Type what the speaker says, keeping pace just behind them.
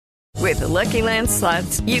With the Lucky Land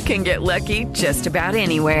Slots, you can get lucky just about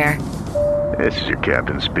anywhere. This is your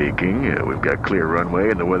captain speaking. We've got clear runway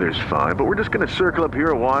and the weather's fine, but we're just going to circle up here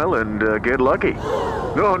a while and get lucky.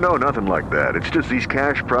 No, nothing like that. It's just these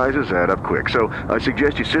cash prizes add up quick. So I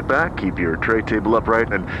suggest you sit back, keep your tray table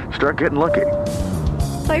upright, and start getting lucky.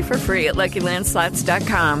 Play for free at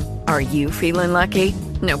LuckyLandSlots.com. Are you feeling lucky?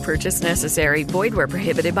 No purchase necessary. Void where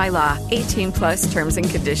prohibited by law. 18 plus terms and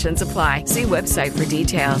conditions apply. See website for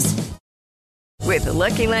details. With the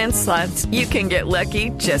Lucky Land Slots, you can get lucky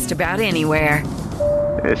just about anywhere.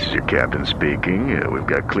 This is your captain speaking. We've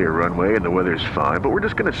got clear runway and the weather's fine, but we're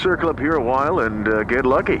just going to circle up here a while and get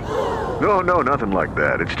lucky. No, nothing like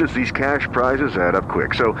that. It's just these cash prizes add up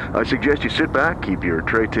quick. So I suggest you sit back, keep your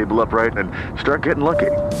tray table upright, and start getting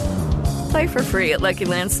lucky. Play for free at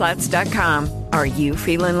LuckyLandSlots.com. Are you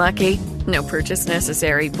feeling lucky? No purchase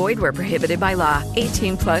necessary. Void where prohibited by law.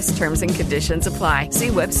 18 plus terms and conditions apply. See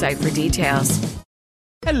website for details.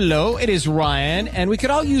 Hello, it is Ryan, and we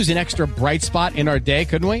could all use an extra bright spot in our day,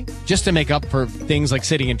 couldn't we? Just to make up for things like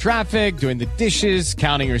sitting in traffic, doing the dishes,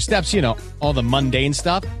 counting your steps, you know, all the mundane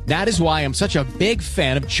stuff. That is why I'm such a big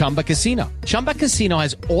fan of Chumba Casino. Chumba Casino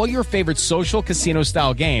has all your favorite social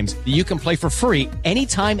casino-style games that you can play for free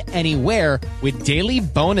anytime, anywhere with daily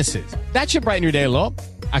bonuses. That should brighten your day a little.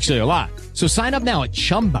 Actually, a lot. So sign up now at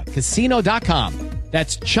ChumbaCasino.com.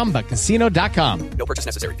 That's ChumbaCasino.com. No purchase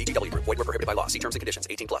necessary. VGW Group. Void where prohibited by law. See terms and conditions.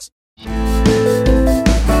 18 plus.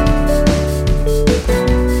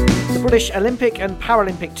 The British Olympic and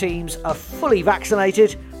Paralympic teams are fully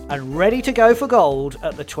vaccinated and ready to go for gold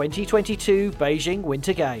at the 2022 Beijing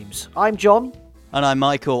Winter Games. I'm John. And I'm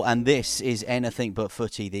Michael, and this is Anything But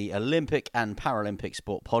Footy, the Olympic and Paralympic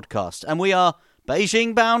sport podcast. And we are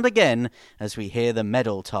Beijing bound again as we hear the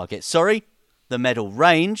medal target. Sorry, the medal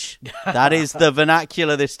range. That is the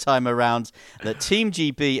vernacular this time around that Team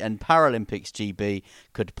GB and Paralympics GB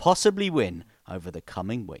could possibly win over the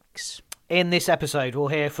coming weeks. In this episode, we'll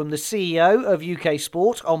hear from the CEO of UK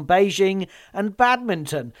Sport on Beijing and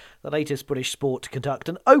badminton, the latest British sport to conduct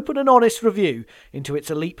an open and honest review into its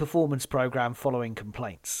elite performance programme following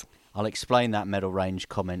complaints. I'll explain that medal range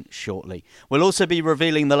comment shortly. We'll also be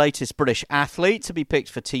revealing the latest British athlete to be picked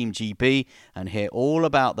for Team GB and hear all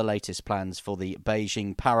about the latest plans for the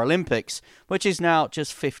Beijing Paralympics, which is now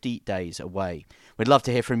just 50 days away. We'd love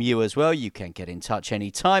to hear from you as well. You can get in touch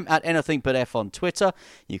anytime at AnythingButF on Twitter.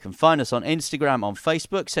 You can find us on Instagram, on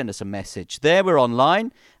Facebook. Send us a message there. We're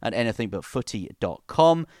online at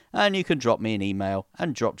anythingbutfooty.com, and you can drop me an email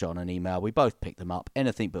and drop John an email. We both pick them up,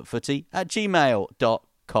 anythingbutfooty@gmail.com.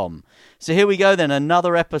 So here we go then,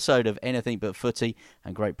 another episode of Anything But Footy,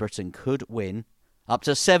 and Great Britain could win up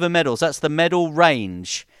to 7 medals. That's the medal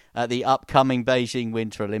range at the upcoming Beijing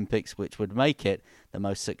Winter Olympics, which would make it the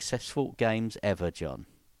most successful games ever, John.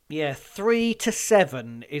 Yeah, 3 to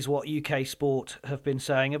 7 is what UK Sport have been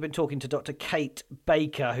saying. I've been talking to Dr. Kate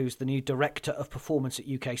Baker, who's the new Director of Performance at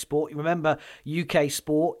UK Sport. You remember, UK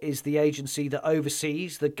Sport is the agency that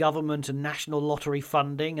oversees the government and national lottery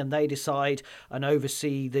funding, and they decide and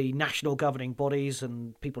oversee the national governing bodies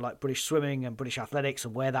and people like British Swimming and British Athletics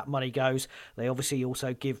and where that money goes. They obviously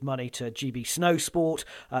also give money to GB Snow Sport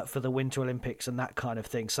for the Winter Olympics and that kind of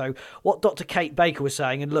thing. So what Dr. Kate Baker was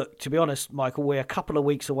saying, and look, to be honest, Michael, we're a couple of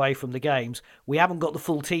weeks away from the games. We haven't got the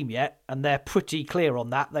full team yet, and they're pretty clear on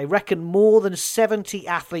that. They reckon more than 70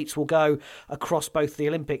 athletes will go across both the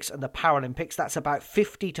Olympics and the Paralympics. That's about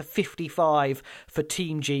 50 to 55 for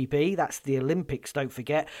Team GB. That's the Olympics, don't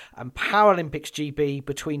forget. And Paralympics GB,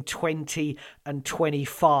 between 20 and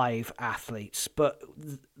 25 athletes. But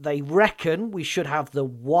they reckon we should have the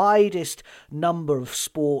widest number of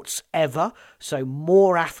sports ever. So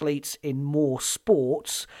more athletes in more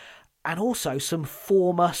sports. And also some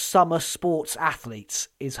former summer sports athletes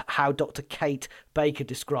is how Dr. Kate Baker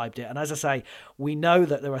described it. And as I say, we know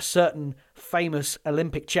that there are certain famous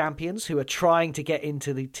Olympic champions who are trying to get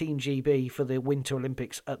into the Team GB for the Winter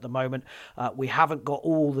Olympics at the moment. We haven't got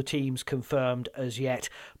all the teams confirmed as yet,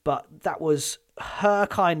 but that was her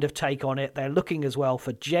kind of take on it. They're looking as well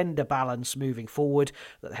for gender balance moving forward,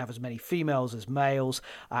 that they have as many females as males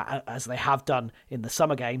as they have done in the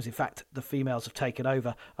Summer Games. In fact, the females have taken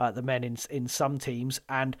over the men in some teams,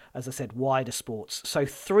 and as I said, wider sports. So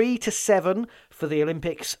 3 to 7 for the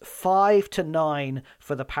Olympics, 5 to 9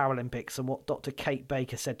 for the Paralympics. And what Dr. Kate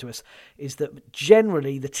Baker said to us is that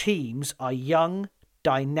generally the teams are young,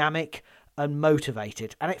 dynamic and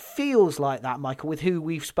motivated. And it feels like that, Michael, with who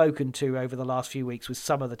we've spoken to over the last few weeks with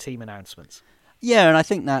some of the team announcements. Yeah, and I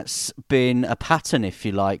think that's been a pattern, if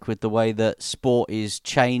you like, with the way that sport is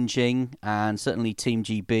changing, and certainly Team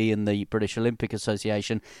GB and the British Olympic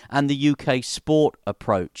Association and the UK sport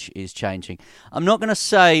approach is changing. I'm not going to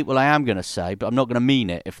say, well, I am going to say, but I'm not going to mean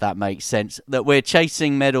it, if that makes sense, that we're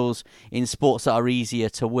chasing medals in sports that are easier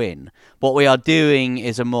to win. What we are doing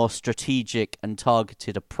is a more strategic and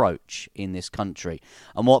targeted approach in this country.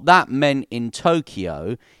 And what that meant in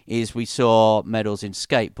Tokyo is we saw medals in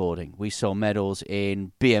skateboarding, we saw medals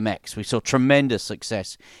in BMX, we saw tremendous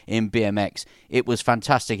success in BMX. It was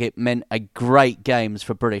fantastic. It meant a great games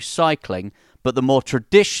for British cycling, but the more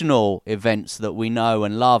traditional events that we know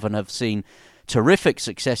and love and have seen terrific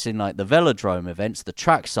success in, like the velodrome events, the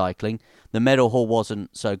track cycling, the medal haul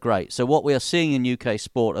wasn't so great. So what we are seeing in UK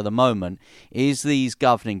sport at the moment is these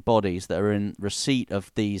governing bodies that are in receipt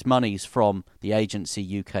of these monies from the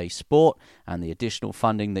agency UK Sport and the additional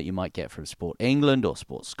funding that you might get from Sport England or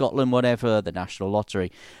Sport Scotland, whatever, the National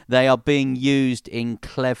Lottery. They are being used in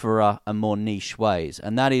cleverer and more niche ways.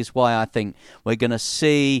 And that is why I think we're going to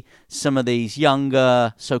see some of these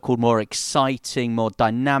younger, so-called more exciting, more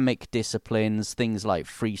dynamic disciplines, things like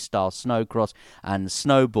freestyle snowcross and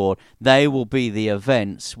snowboard. They will be the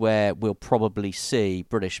events where we'll probably see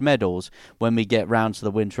British medals when we get round to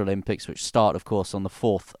the Winter Olympics, which start, of course, on the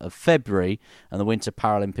 4th of February, and the Winter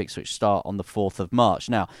Paralympics, which start on the 4th of March.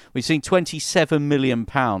 Now, we've seen £27 million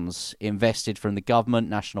invested from the government,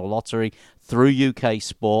 National Lottery, through UK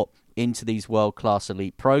Sport, into these world-class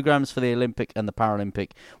elite programs for the Olympic and the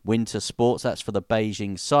Paralympic winter sports. That's for the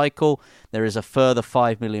Beijing cycle. There is a further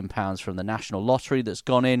 £5 million from the National Lottery that's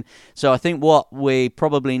gone in. So I think what we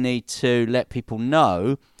probably need to let people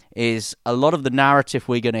know is a lot of the narrative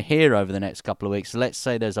we're going to hear over the next couple of weeks. Let's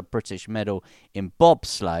say there's a British medal in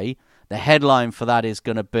bobsleigh. The headline for that is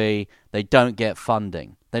going to be, they don't get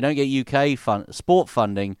funding. They don't get UK sport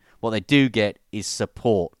funding. What they do get is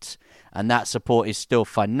support. And that support is still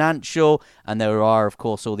financial, and there are, of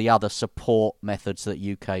course, all the other support methods that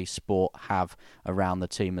UK sport have around the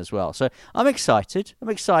team as well. So I'm excited. I'm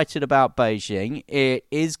excited about Beijing. It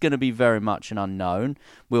is going to be very much an unknown.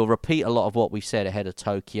 We'll repeat a lot of what we said ahead of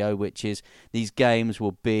Tokyo, which is these games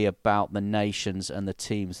will be about the nations and the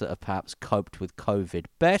teams that have perhaps coped with COVID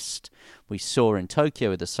best. We saw in Tokyo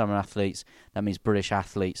with the summer athletes. That means British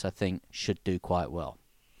athletes, I think, should do quite well.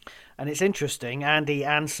 And it's interesting, Andy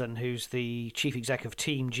Anson, who's the chief exec of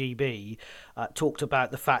Team GB, talked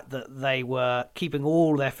about the fact that they were keeping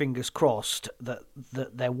all their fingers crossed that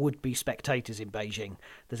there would be spectators in Beijing.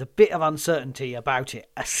 There's a bit of uncertainty about it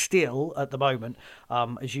still at the moment,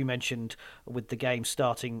 as you mentioned, with the game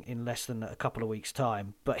starting in less than a couple of weeks'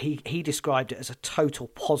 time. But he described it as a total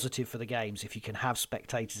positive for the games if you can have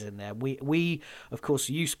spectators in there. We of course,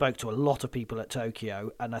 you spoke to a lot of people at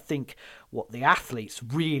Tokyo, and I think what the athletes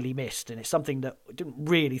really missed, and it's something that we didn't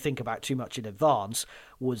really think about too much in advance,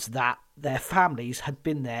 was that their families had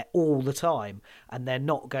been there all the time, and they're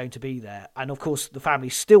not going to be there. And of course, the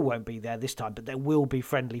families still won't be there this time, but there will be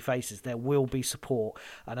friendly faces, there will be support,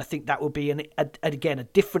 and I think that will be again a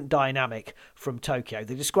different dynamic from Tokyo.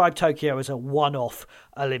 They describe Tokyo as a one-off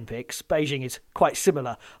Olympics. Beijing is quite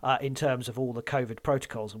similar in terms of all the COVID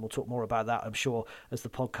protocols, and we'll talk more about that, I'm sure, as the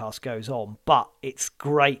podcast goes on. But it's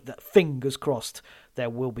great that, fingers crossed,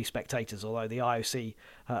 there will be spectators, although the IOC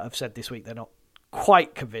have said this week they're not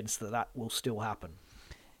quite convinced that will still happen.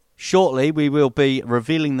 Shortly, we will be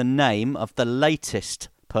revealing the name of the latest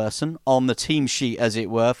person on the team sheet, as it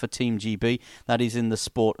were, for Team GB. That is in the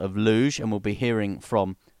sport of luge, and we'll be hearing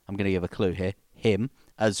from, I'm going to give a clue here, him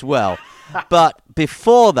as well. But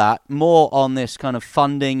before that, more on this kind of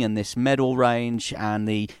funding and this medal range and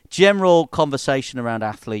the general conversation around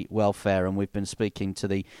athlete welfare. And we've been speaking to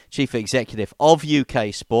the chief executive of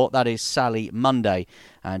UK Sport, that is Sally Munday,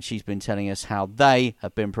 and she's been telling us how they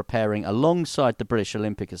have been preparing alongside the British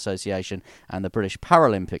Olympic Association and the British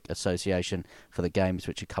Paralympic Association for the games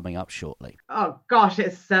which are coming up shortly. Oh gosh,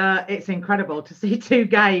 it's incredible to see two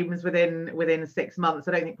games within 6 months.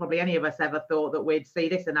 I don't think probably any of us ever thought that we'd see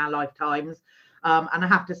this in our lifetimes. And I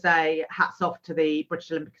have to say, hats off to the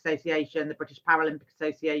British Olympic Association, the British Paralympic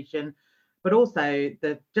Association, but also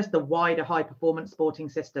the wider high performance sporting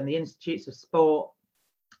system, the institutes of sport.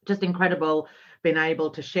 Just incredible being able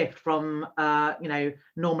to shift from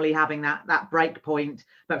normally having that break point,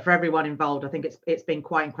 but for everyone involved, I think it's been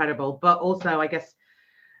quite incredible, but also I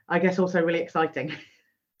guess also really exciting.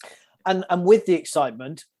 And with the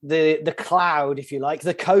excitement, the cloud, if you like,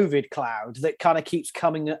 the COVID cloud that kind of keeps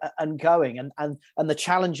coming and going, and the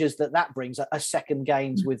challenges that brings a second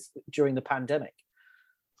games with during the pandemic.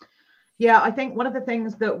 Yeah, I think one of the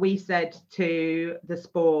things that we said to the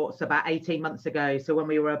sports about 18 months ago, so when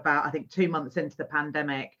we were about, I think, 2 months into the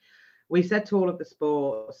pandemic, we said to all of the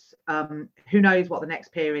sports, who knows what the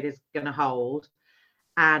next period is going to hold.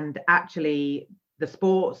 And actually, the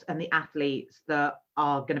sports and the athletes that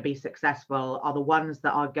are going to be successful are the ones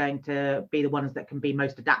that are going to be the ones that can be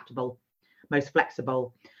most adaptable, most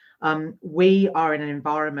flexible. We are in an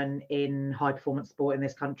environment in high performance sport in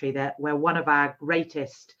this country where one of our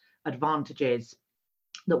greatest advantages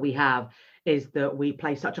that we have is that we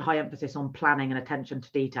place such a high emphasis on planning and attention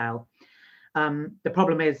to detail. The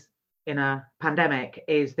problem is in a pandemic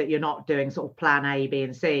is that you're not doing sort of plan A, B,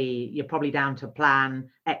 and C. You're probably down to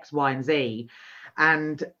plan X, Y, and Z.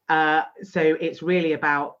 And so it's really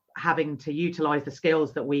about having to utilize the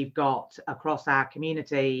skills that we've got across our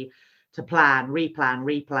community to plan,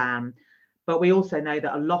 replan. But we also know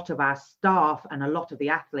that a lot of our staff and a lot of the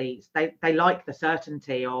athletes, they like the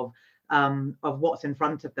certainty of what's in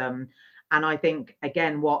front of them. And I think,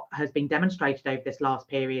 again, what has been demonstrated over this last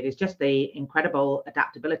period is just the incredible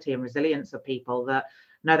adaptability and resilience of people that,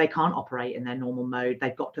 no, they can't operate in their normal mode.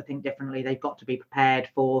 They've got to think differently. They've got to be prepared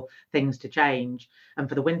for things to change. And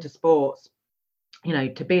for the winter sports, you know,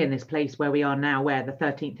 to be in this place where we are now, where the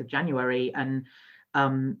 13th of January, and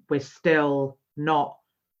we're still not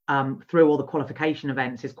through all the qualification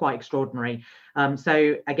events is quite extraordinary.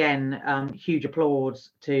 So again, huge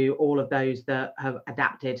applause to all of those that have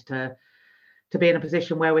adapted to be in a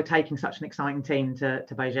position where we're taking such an exciting team to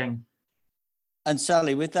Beijing. And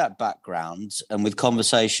Sally, with that background and with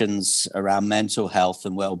conversations around mental health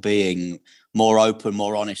and well-being more open,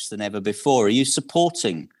 more honest than ever before, are you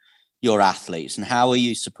supporting your athletes, and how are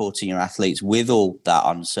you supporting your athletes with all that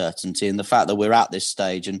uncertainty and the fact that we're at this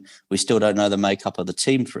stage and we still don't know the makeup of the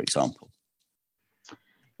team, for example?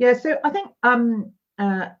 Yeah, so I think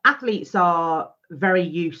athletes are very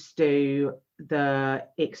used to the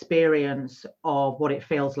experience of what it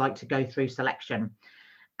feels like to go through selection.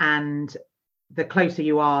 And the closer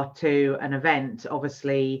you are to an event,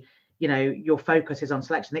 obviously, you know, your focus is on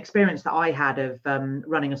selection. The experience that I had of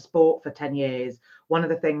running a sport for 10 years, one of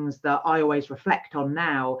the things that I always reflect on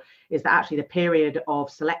now is that actually the period of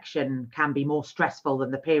selection can be more stressful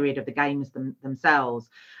than the period of the games themselves.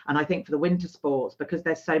 And I think for the winter sports, because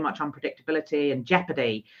there's so much unpredictability and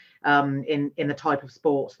jeopardy in the type of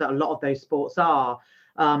sports that a lot of those sports are,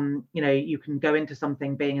 you know, you can go into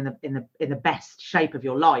something being in the best shape of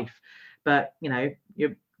your life, but you know,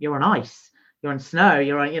 you're on ice. You're on snow,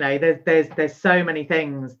 you're on, you know, there's so many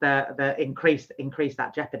things that increase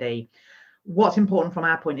that jeopardy. What's important from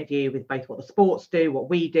our point of view with both what the sports do, what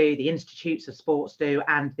we do, the institutes of sports do,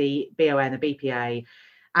 and the BOA and the BPA,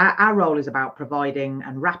 our role is about providing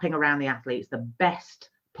and wrapping around the athletes the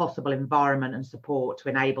best possible environment and support to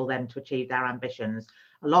enable them to achieve their ambitions.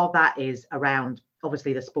 A lot of that is around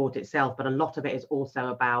obviously the sport itself, but a lot of it is also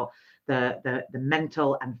about the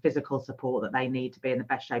mental and physical support that they need to be in the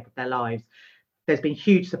best shape of their lives. There's been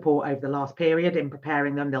huge support over the last period in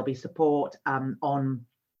preparing them. There'll be support on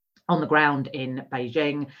the ground in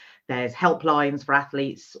Beijing. There's helplines for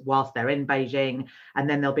athletes whilst they're in Beijing, and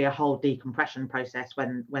then there'll be a whole decompression process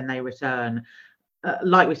when they return.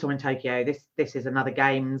 Like we saw in Tokyo, this is another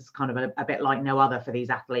games, kind of a bit like no other for these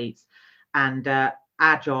athletes. And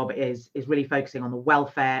our job is really focusing on the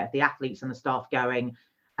welfare of the athletes and the staff going,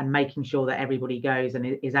 and making sure that everybody goes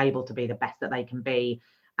and is able to be the best that they can be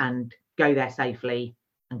and go there safely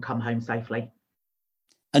and come home safely.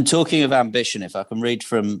 And talking of ambition, if I can read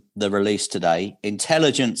from the release today,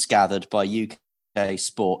 intelligence gathered by UK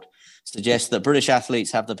Sport suggests that British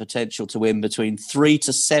athletes have the potential to win between 3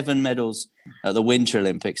 to 7 medals at the Winter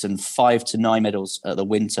Olympics and 5 to 9 medals at the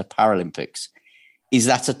Winter Paralympics. Is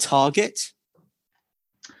that a target?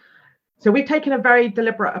 So we've taken a very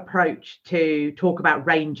deliberate approach to talk about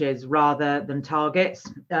ranges rather than targets.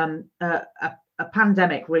 A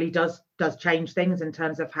pandemic really does change things in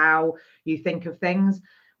terms of how you think of things.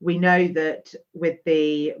 We know that with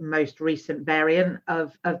the most recent variant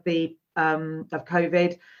of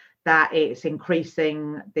COVID, that it's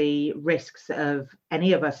increasing the risks of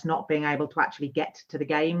any of us not being able to actually get to the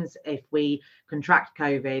games if we contract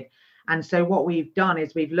COVID. And so what we've done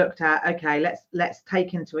is we've looked at, okay, let's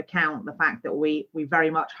take into account the fact that we very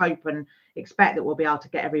much hope and expect that we'll be able to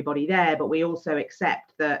get everybody there, but we also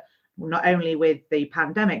accept that not only with the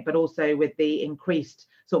pandemic, but also with the increased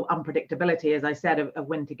sort of unpredictability, as I said, of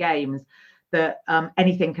winter games, that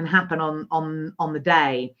anything can happen on the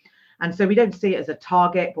day. And so we don't see it as a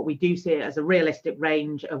target, but we do see it as a realistic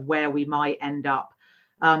range of where we might end up.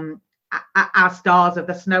 Our stars of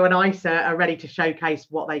the snow and ice are ready to showcase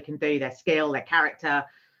what they can do, their skill, their character.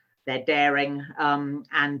 they're daring,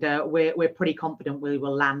 and we're pretty confident we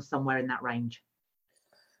will land somewhere in that range.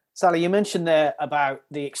 Sally, you mentioned there about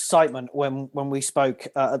the excitement when we spoke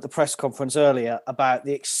at the press conference earlier about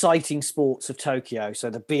the exciting sports of Tokyo. So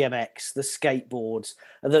the BMX, the skateboards,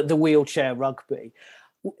 the wheelchair rugby.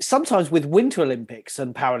 Sometimes with Winter Olympics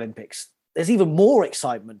and Paralympics, there's even more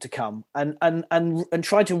excitement to come and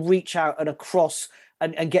try to reach out and across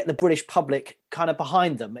and get the British public kind of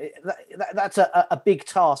behind them. That's a big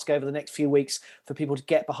task over the next few weeks for people to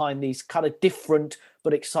get behind these kind of different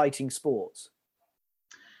but exciting sports.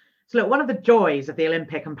 So look, one of the joys of the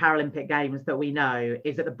Olympic and Paralympic Games that we know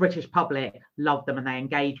is that the British public love them and they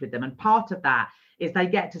engage with them. And part of that is they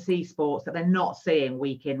get to see sports that they're not seeing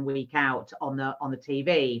week in, week out on the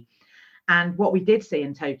TV. And what we did see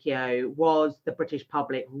in Tokyo was the British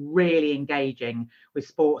public really engaging with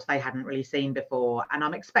sports they hadn't really seen before. And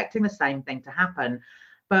I'm expecting the same thing to happen.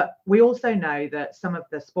 But we also know that some of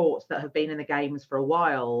the sports that have been in the Games for a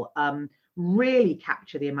while really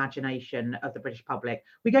capture the imagination of the British public.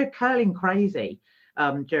 We go curling crazy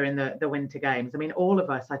during the Winter Games. I mean, all of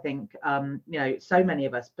us, I think, so many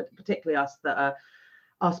of us, but particularly us that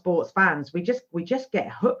are sports fans, we just get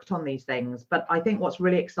hooked on these things. But I think what's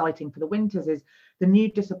really exciting for the Winters is the new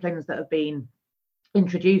disciplines that have been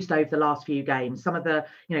introduced over the last few games. Some of the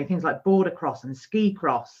things like border cross and ski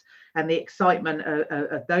cross and the excitement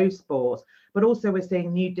of those sports. But also we're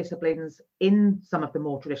seeing new disciplines in some of the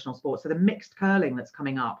more traditional sports. So the mixed curling that's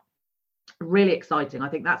coming up, really exciting. I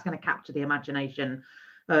think that's going to capture the imagination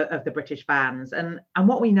of the British fans. And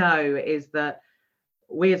what we know is that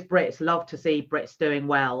we as Brits love to see Brits doing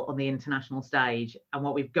well on the international stage. And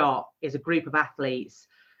what we've got is a group of athletes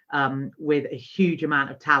with a huge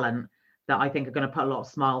amount of talent that I think are going to put a lot of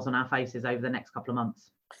smiles on our faces over the next couple of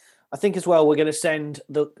months. I think as well, we're going to send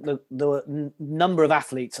the number of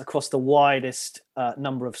athletes across the widest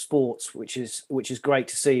number of sports, which is great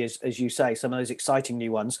to see, as you say, some of those exciting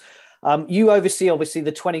new ones. You oversee, obviously,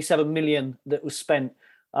 the 27 million that was spent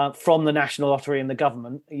from the National Lottery and the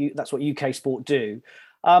government. That's what UK Sport do.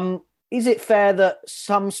 Is it fair that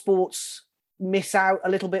some sports miss out a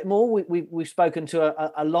little bit more? We've spoken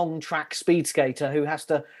to a long track speed skater who has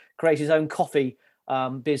to create his own coffee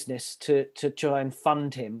business to try and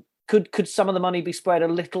fund him. Could some of the money be spread a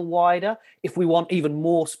little wider if we want even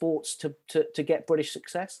more sports to get British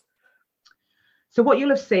success? So what you'll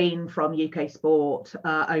have seen from UK Sport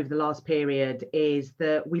over the last period is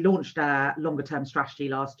that we launched our longer term strategy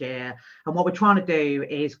last year. And what we're trying to do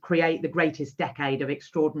is create the greatest decade of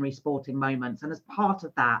extraordinary sporting moments. And as part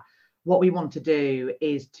of that, what we want to do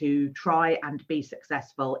is to try and be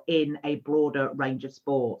successful in a broader range of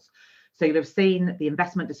sports. So you'll have seen the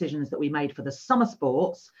investment decisions that we made for the summer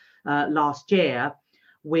sports last year.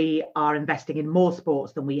 We are investing in more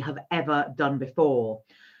sports than we have ever done before.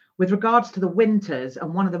 With regards to the Winters,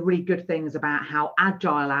 and one of the really good things about how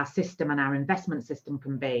agile our system and our investment system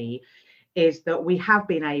can be is that we have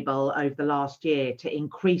been able over the last year to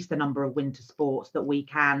increase the number of winter sports that we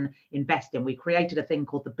can invest in. We created a thing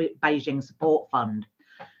called the Beijing Support Fund.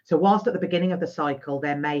 So whilst at the beginning of the cycle,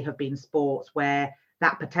 there may have been sports where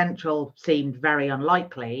that potential seemed very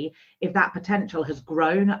unlikely, if that potential has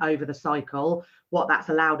grown over the cycle, what that's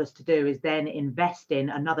allowed us to do is then invest in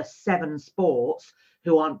another 7 sports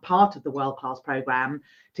who aren't part of the World Class programme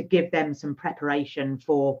to give them some preparation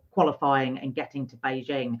for qualifying and getting to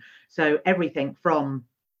Beijing. So everything from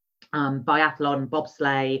biathlon,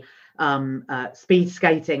 bobsleigh, speed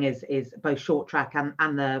skating is both short track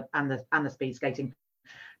and the speed skating.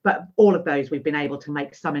 But all of those we've been able to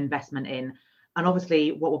make some investment in. And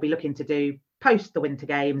obviously what we'll be looking to do post the Winter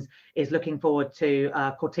Games is looking forward to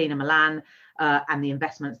Cortina Milan and the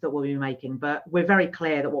investments that we'll be making. But we're very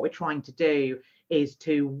clear that what we're trying to do is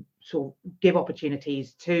to sort of give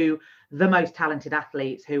opportunities to the most talented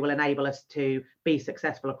athletes who will enable us to be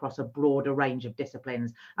successful across a broader range of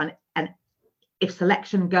disciplines. And if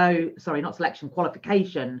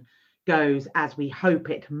qualification goes as we hope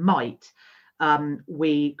it might,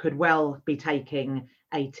 we could well be taking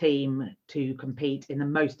a team to compete in the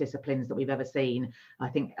most disciplines that we've ever seen. I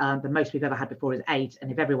think the most we've ever had before is 8.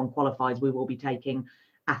 And if everyone qualifies, we will be taking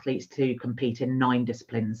athletes to compete in 9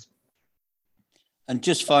 disciplines. And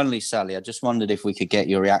just finally, Sally, I just wondered if we could get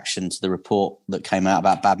your reaction to the report that came out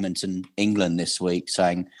about Badminton England this week,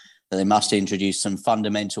 saying that they must introduce some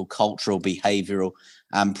fundamental cultural, behavioural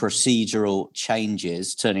and procedural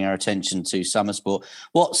changes, turning our attention to summer sport.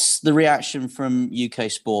 What's the reaction from UK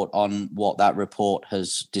Sport on what that report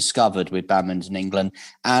has discovered with Badminton England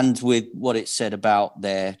and with what it said about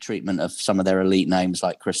their treatment of some of their elite names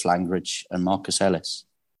like Chris Langridge and Marcus Ellis?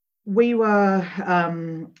 We're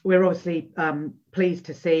obviously pleased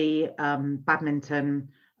to see badminton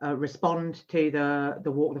respond to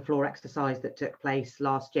the walk the floor exercise that took place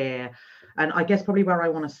last year. And I guess probably where I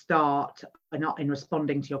want to start, not in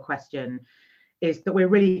responding to your question, is that we're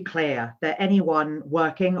really clear that anyone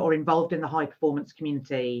working or involved in the high performance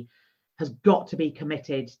community has got to be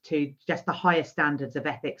committed to just the highest standards of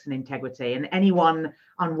ethics and integrity. And anyone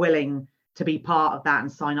unwilling to be part of that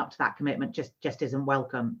and sign up to that commitment just isn't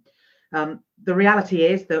welcome. The reality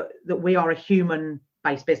is that we are a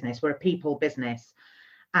human-based business. We're a people business.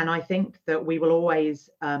 And I think that we will always,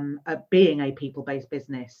 being a people-based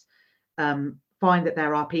business, find that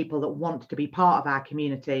there are people that want to be part of our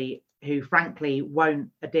community who frankly won't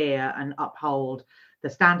adhere and uphold the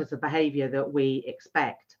standards of behaviour that we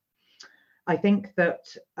expect. I think that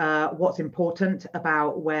what's important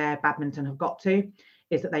about where badminton have got to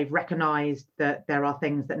is that they've recognised that there are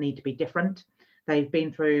things that need to be different. They've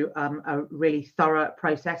been through a really thorough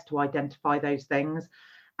process to identify those things.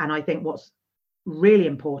 And I think what's really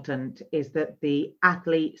important is that the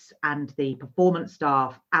athletes and the performance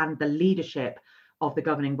staff and the leadership of the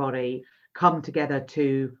governing body come together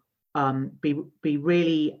to be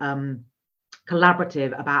really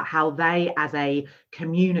collaborative about how they as a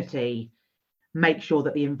community make sure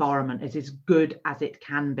that the environment is as good as it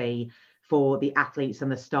can be for the athletes and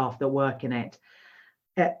the staff that work in it.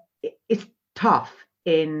 It's tough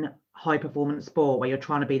in high performance sport where you're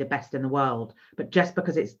trying to be the best in the world, but just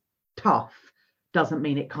because it's tough doesn't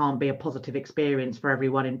mean it can't be a positive experience for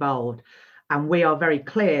everyone involved. And we are very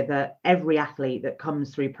clear that every athlete that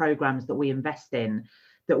comes through programs that we invest in,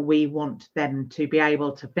 that we want them to be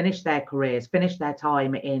able to finish their careers, finish their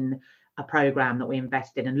time in a program that we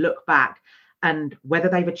invest in and look back, and whether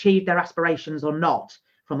they've achieved their aspirations or not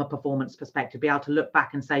from a performance perspective, be able to look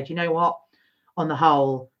back and say, do you know what, on the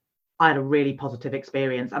whole, I had a really positive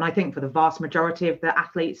experience. And I think for the vast majority of the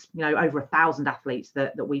athletes, over 1,000 athletes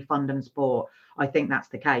that we fund and support, I think that's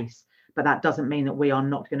the case. But that doesn't mean that we are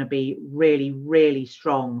not going to be really, really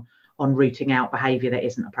strong on rooting out behaviour that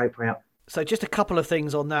isn't appropriate. So just a couple of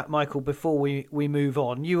things on that, Michael, before we move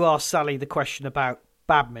on. You asked Sally the question about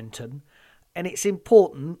badminton, and it's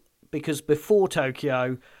important because before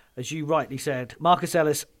Tokyo, as you rightly said, Marcus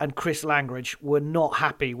Ellis and Chris Langridge were not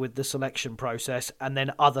happy with the selection process, and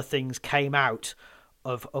then other things came out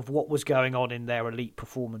of what was going on in their elite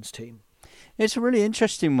performance team. It's a really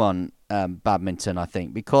interesting one, badminton, I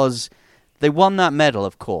think, because they won that medal,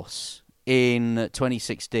 of course, in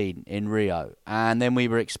 2016 in Rio, and then we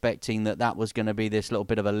were expecting that was going to be this little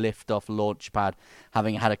bit of a lift-off launch pad,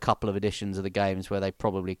 having had a couple of editions of the games where they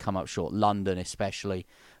probably come up short. London especially,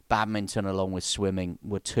 badminton along with swimming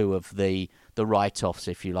were two of the write-offs,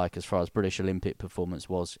 if you like, as far as British Olympic performance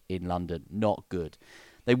was in London. Not good.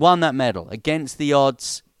 They won that medal against the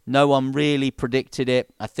odds. No one really predicted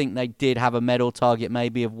it. I think they did have a medal target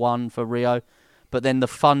maybe of 1 for Rio, but then the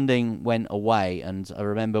funding went away, and I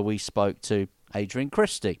remember we spoke to Adrian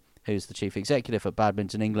Christie, who's the chief executive at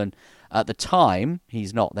Badminton England. At the time,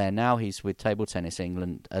 he's not there now. He's with Table Tennis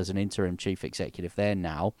England as an interim chief executive there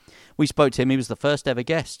now. We spoke to him. He was the first ever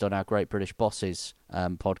guest on our Great British Bosses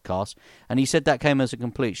podcast, and he said that came as a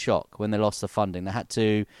complete shock when they lost the funding. They had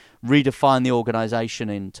to redefine the organisation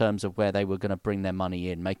in terms of where they were going to bring their money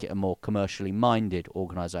in, make it a more commercially minded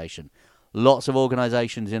organisation. Lots of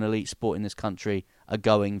organisations in elite sport in this country are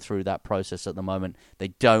going through that process at the moment. They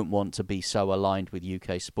don't want to be so aligned with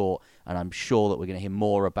UK sport, and I'm sure that we're going to hear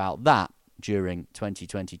more about that during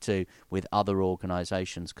 2022 with other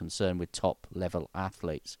organisations concerned with top-level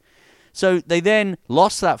athletes. So they then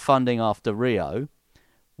lost that funding after Rio,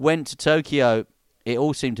 went to Tokyo. It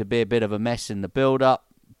all seemed to be a bit of a mess in the build-up,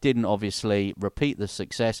 didn't obviously repeat the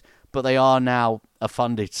success, but they are now a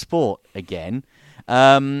funded sport again.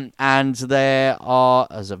 And there are,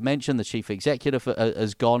 as I've mentioned, the chief executive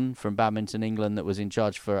has gone from Badminton England that was in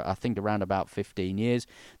charge for, I think, around about 15 years.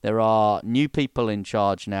 There are new people in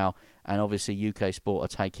charge now, and obviously UK Sport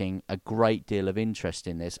are taking a great deal of interest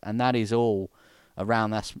in this, and that is all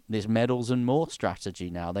around this medals and more strategy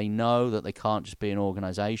now. They know that they can't just be an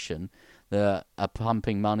organisation that are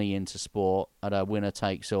pumping money into sport at a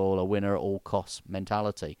winner-takes-all, a winner-at-all-costs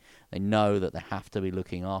mentality. They know that they have to be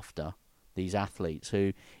looking after these athletes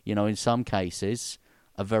who, in some cases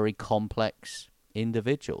are very complex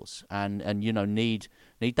individuals and need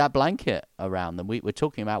that blanket around them. We're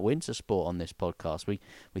talking about winter sport on this podcast. We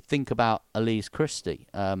think about Elise Christie,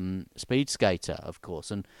 speed skater, of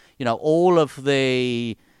course, and all of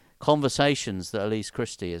the conversations that Elise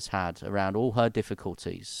Christie has had around all her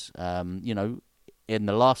difficulties, in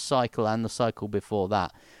the last cycle and the cycle before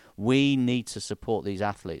that, we need to support these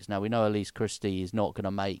athletes. Now, we know Elise Christie is not going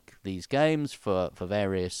to make these games for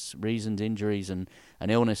various reasons. Injuries and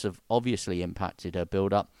illness have obviously impacted her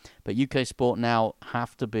build-up. But UK Sport now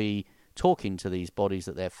have to be talking to these bodies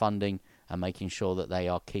that they're funding and making sure that they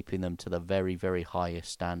are keeping them to the very, very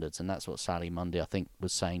highest standards. And that's what Sally Mundy, I think,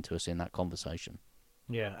 was saying to us in that conversation.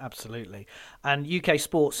 Yeah, absolutely. And UK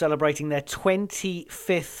Sport celebrating their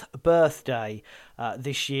 25th birthday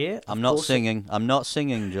this year. I'm not singing,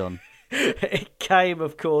 John. It came,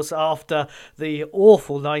 of course, after the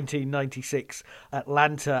awful 1996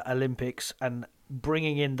 Atlanta Olympics and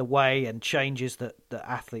bringing in the way and changes that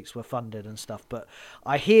athletes were funded and stuff. But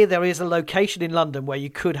I hear there is a location in London where you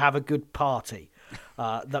could have a good party.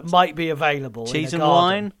 That might be available. Cheese and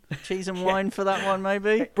wine for that one,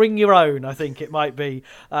 maybe. Bring your own, I think it might be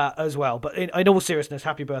as well. But in all seriousness,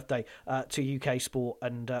 happy birthday to UK Sport,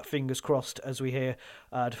 and fingers crossed, as we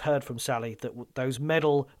heard from Sally, that those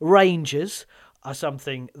medal ranges are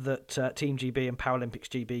something that Team GB and Paralympics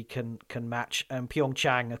GB can match. And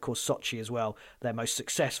Pyeongchang, of course, Sochi as well, their most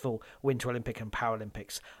successful Winter Olympic and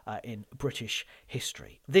Paralympics in British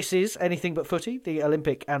history. This is Anything But Footy, the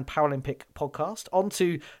Olympic and Paralympic podcast. On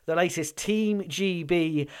to the latest Team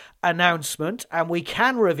GB announcement, and we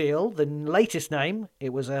can reveal the latest name.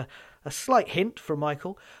 It was a slight hint from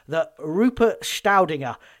Michael that Rupert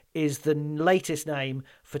Staudinger is the latest name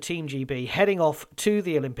for Team GB, heading off to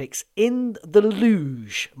the Olympics in the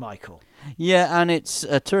luge, Michael. Yeah, and it's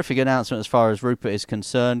a terrific announcement as far as Rupert is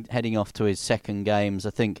concerned, heading off to his second games. I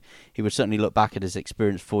think he would certainly look back at his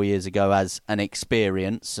experience 4 years ago as an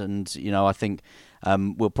experience, and I think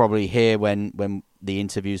we'll probably hear when the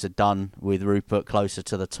interviews are done with Rupert closer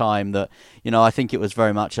to the time that, I think it was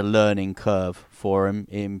very much a learning curve for him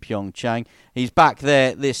in Pyeongchang. He's back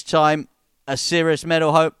there this time. A serious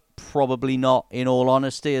medal hope? Probably not, in all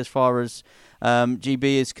honesty, as far as GB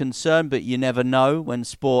is concerned, but you never know when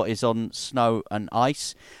sport is on snow and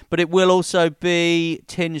ice. But it will also be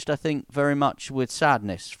tinged, I think, very much with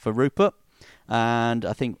sadness for Rupert, and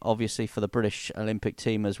I think obviously for the British Olympic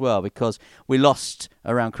team as well, because we lost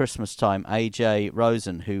around Christmas time AJ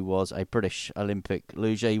Rosen, who was a British Olympic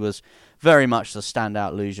luger. He was very much the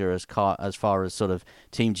standout luger as far as sort of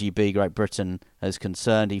Team GB Great Britain is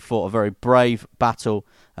concerned. He fought a very brave battle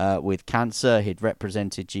with cancer. He'd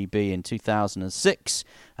represented GB in 2006,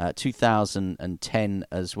 2010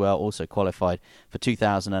 as well, also qualified for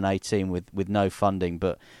 2018 with no funding.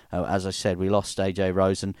 But as I said, we lost AJ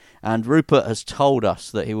Rosen, and Rupert has told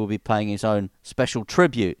us that he will be paying his own special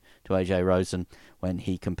tribute to AJ Rosen when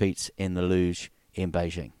he competes in the luge in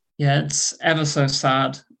Beijing. Yeah, it's ever so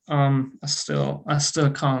sad. I still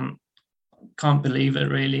can't believe it,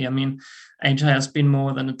 really. I mean, AJ has been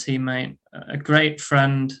more than a teammate, a great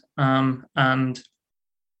friend, and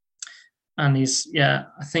he's, I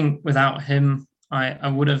think without him, I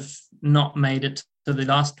would have not made it to the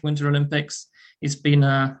last Winter Olympics. He's been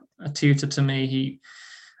a tutor to me.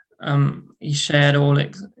 He shared all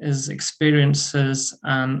his experiences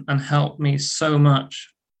and helped me so much.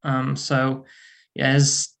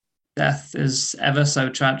 His death is ever so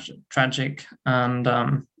tragic, and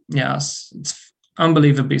it's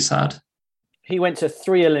unbelievably sad. He went to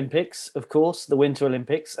 3 Olympics, of course, the Winter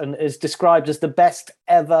Olympics, and is described as the best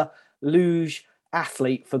ever luge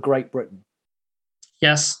athlete for Great Britain.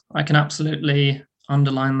 Yes, I can absolutely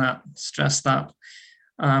underline that, stress that.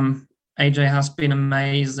 AJ has been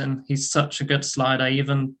amazing. He's such a good slider.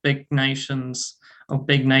 Even big nation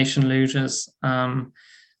lugers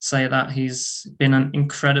say that he's been an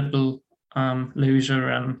incredible luger,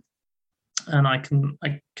 and I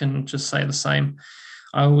can just say the same.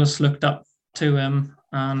 I always looked up to him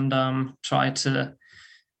and tried to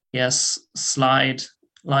slide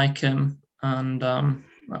like him, and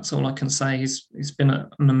that's all I can say. He's been an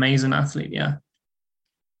amazing athlete. Yeah.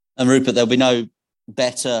 And Rupert, there'll be no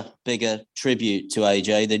better, bigger tribute to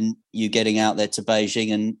AJ than you getting out there to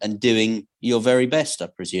Beijing and doing your very best, I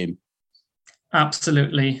presume.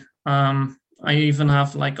 Absolutely. I even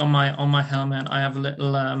have, like, on my helmet, I have a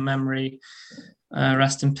little memory,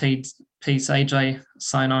 rest in peace AJ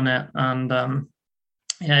sign on it, and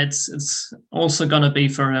it's also going to be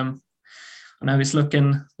for him. I know he's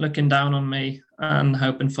looking down on me and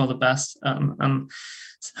hoping for the best, and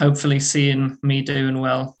hopefully seeing me doing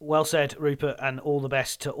well. Well said, Rupert, and all the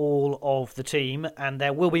best to all of the team. And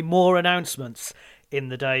there will be more announcements in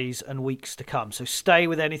the days and weeks to come. So stay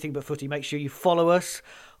with Anything But Footy. Make sure you follow us,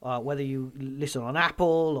 whether you listen on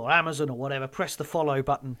Apple or Amazon or whatever. Press the follow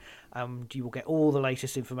button and you will get all the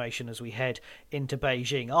latest information as we head into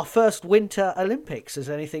Beijing. Our first Winter Olympics as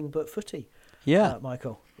Anything But Footy. Yeah,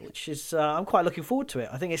 Michael. which is I'm quite looking forward to it.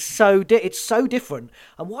 I think it's so different.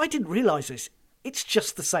 And what I didn't realise is it's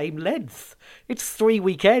just the same length. It's 3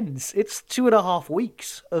 weekends. It's 2.5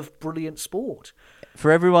 weeks of brilliant sport. For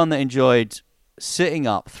everyone that enjoyed sitting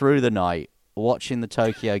up through the night, watching the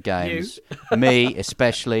Tokyo Games, me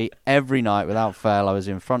especially, every night without fail, I was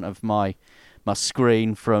in front of my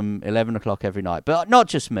screen from 11 o'clock every night. But not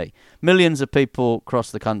just me. Millions of people across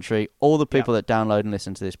the country, all the people that download and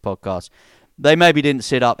listen to this podcast, they maybe didn't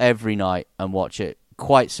sit up every night and watch it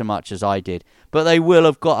quite so much as I did. But they will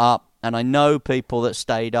have got up. And I know people that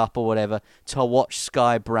stayed up or whatever to watch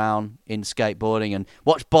Sky Brown in skateboarding and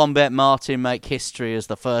watch Bombette Martin make history as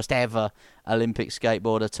the first ever Olympic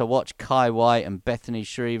skateboarder, to watch Kai White and Bethany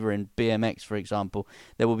Shriver in BMX, for example.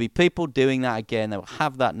 There will be people doing that again. They will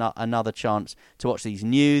have that another chance to watch these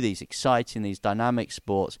new, these exciting, these dynamic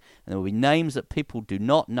sports. And there will be names that people do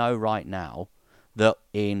not know right now that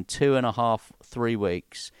in 2.5, 3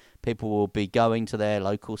 weeks, people will be going to their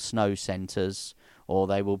local snow centres, or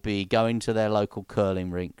they will be going to their local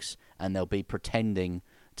curling rinks and they'll be pretending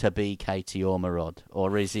to be Katie Ormerod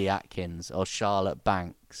or Izzy Atkins or Charlotte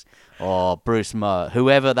Banks or Bruce Moore.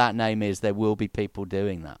 Whoever that name is, there will be people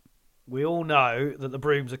doing that. We all know that the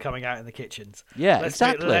brooms are coming out in the kitchens. Yeah,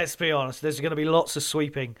 exactly. Let's be honest. There's going to be lots of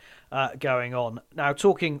sweeping going on. Now,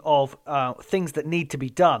 talking of things that need to be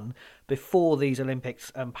done before these Olympics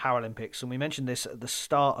and Paralympics, and we mentioned this at the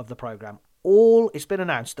start of the programme, it's been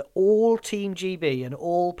announced that all Team GB and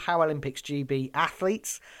all Paralympics GB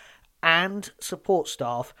athletes and support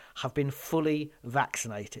staff have been fully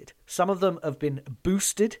vaccinated. Some of them have been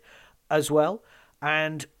boosted as well.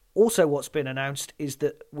 And also what's been announced is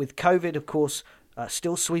that with COVID, of course,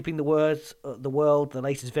 still sweeping the world, the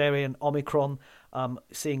latest variant, Omicron,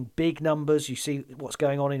 seeing big numbers. You see what's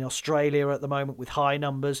going on in Australia at the moment with high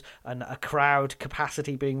numbers and a crowd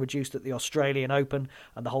capacity being reduced at the Australian Open,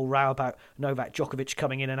 and the whole row about Novak Djokovic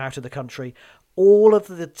coming in and out of the country. All of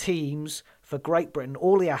the teams for Great Britain,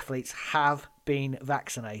 all the athletes have been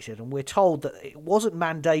vaccinated, and we're told that it wasn't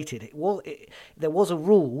mandated. There was a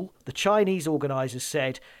rule. The Chinese organisers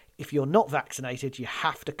said if you're not vaccinated, you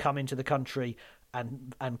have to come into the country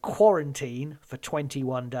and quarantine for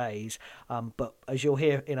 21 days. But as you'll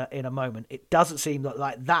hear in a moment, it doesn't seem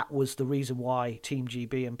like that was the reason why Team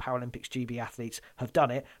GB and Paralympics GB athletes have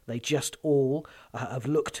done it. They just all have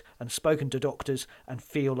looked and spoken to doctors and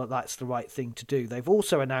feel that that's the right thing to do. They've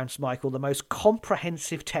also announced, Michael, the most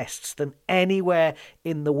comprehensive tests than anywhere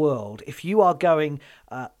in the world. If you are going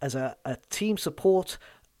as a team support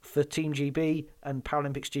for Team GB and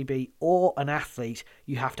Paralympics GB or an athlete,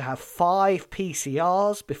 you have to have 5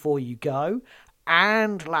 PCRs before you go,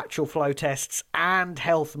 and lateral flow tests and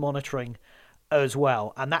health monitoring as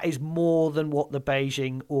well. And that is more than what the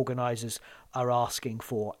Beijing organisers are asking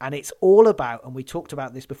for. And it's all about, and we talked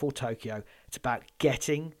about this before Tokyo, it's about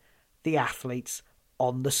getting the athletes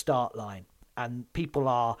on the start line. And people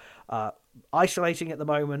are isolating at the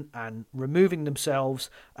moment and removing themselves,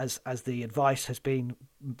 as the advice has been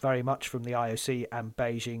very much from the IOC and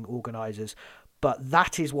Beijing organisers. But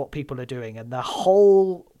that is what people are doing, and the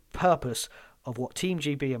whole purpose of what Team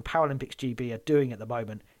GB and Paralympics GB are doing at the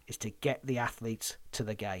moment is to get the athletes to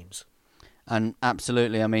the games. And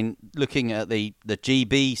absolutely, I mean, looking at the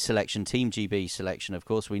GB selection, Team GB selection, of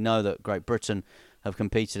course, we know that Great Britain have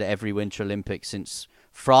competed at every Winter Olympics since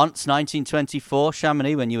France, 1924,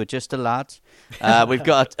 Chamonix, when you were just a lad. We've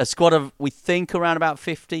got a squad of, we think, around about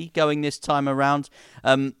 50 going this time around.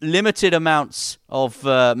 Limited amounts of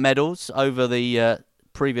medals over the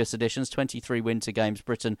previous editions, 23 Winter Games.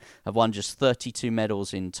 Britain have won just 32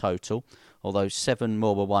 medals in total, although 7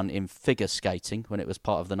 more were won in figure skating when it was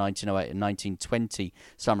part of the 1908 and 1920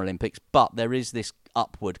 Summer Olympics. But there is this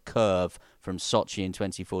upward curve from Sochi in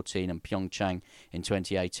 2014 and Pyeongchang in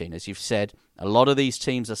 2018. As you've said, a lot of these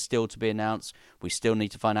teams are still to be announced. We still need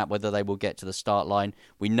to find out whether they will get to the start line.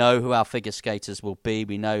 We know who our figure skaters will be.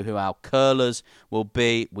 We know who our curlers will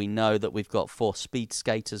be. We know that we've got 4 speed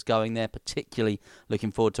skaters going there, particularly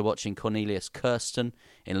looking forward to watching Cornelius Kirsten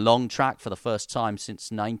in long track for the first time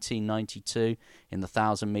since 1992 in the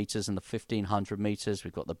 1,000 metres and the 1,500 metres.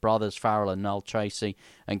 We've got the brothers Farrell and Noel Tracy,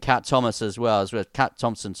 and Kat Thompson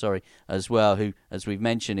as well, who, as we've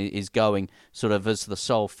mentioned, is going sort of as the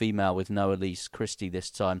sole female with Noelise Christie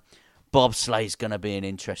this time. Bobsleigh's going to be an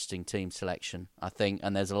interesting team selection, I think,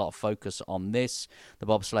 and there's a lot of focus on this. The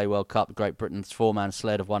Bobsleigh World Cup, Great Britain's 4-man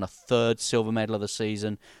sled have won a 3rd silver medal of the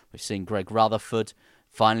season. We've seen Greg Rutherford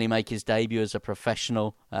finally make his debut as a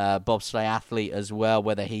professional bobsleigh athlete as well.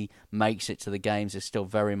 Whether he makes it to the games is still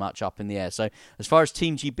very much up in the air. So as far as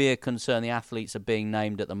Team GB are concerned, the athletes are being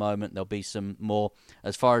named at the moment. There'll be some more.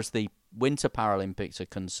 As far as the Winter Paralympics are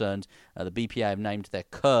concerned, the BPA have named their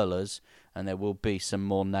curlers, and there will be some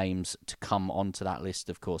more names to come onto that list,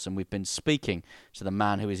 of course. And we've been speaking to the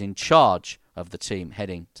man who is in charge of the team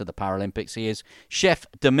heading to the Paralympics. He is chef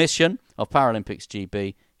de mission of Paralympics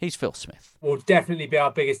GB. He's Phil Smith. Will definitely be our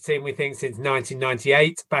biggest team, we think, since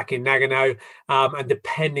 1998 back in Nagano. And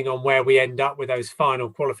depending on where we end up with those final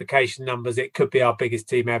qualification numbers, it could be our biggest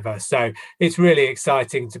team ever. So it's really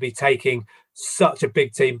exciting to be taking such a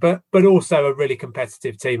big team, but also a really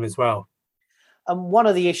competitive team as well. And one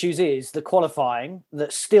of the issues is the qualifying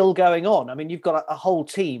that's still going on. I mean, you've got a whole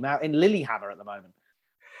team out in Lillehammer at the moment.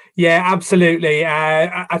 Yeah, absolutely.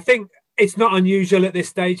 I think it's not unusual at this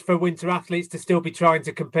stage for winter athletes to still be trying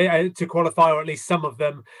to compete, to qualify, or at least some of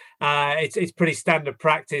them. It's pretty standard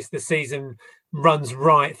practice. The season runs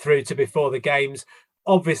right through to before the games.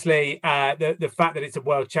 Obviously, the fact that it's a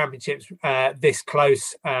World Championships this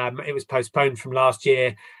close, it was postponed from last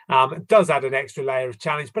year, does add an extra layer of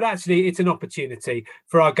challenge. But actually, it's an opportunity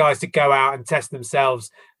for our guys to go out and test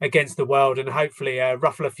themselves against the world and hopefully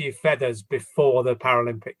ruffle a few feathers before the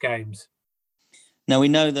Paralympic Games. Now, we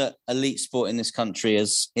know that elite sport in this country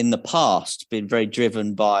has, in the past, been very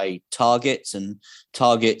driven by targets, and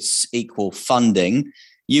targets equal funding.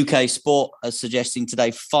 UK Sport are suggesting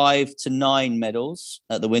today 5 to 9 medals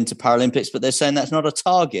at the Winter Paralympics, but they're saying that's not a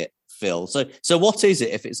target, Phil. So what is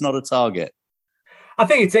it if it's not a target? I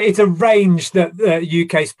think it's a range that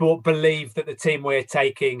UK Sport believe that the team we're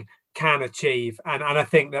taking can achieve. And I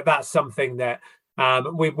think that's something that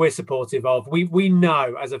we're supportive of. We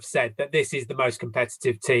know, as I've said, that this is the most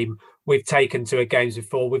competitive team we've taken to a Games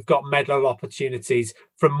before. We've got medal opportunities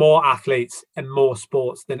from more athletes and more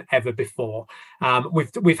sports than ever before.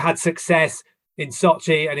 We've had success in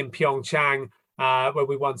Sochi and in Pyeongchang, where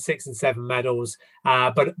we won 6 and 7 medals.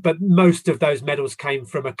 But most of those medals came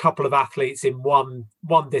from a couple of athletes in one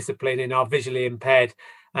discipline, in our visually impaired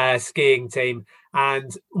skiing team.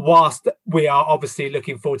 And whilst we are obviously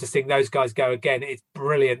looking forward to seeing those guys go again, it's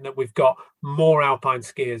brilliant that we've got more alpine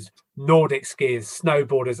skiers, Nordic skiers,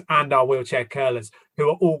 snowboarders, and our wheelchair curlers who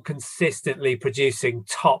are all consistently producing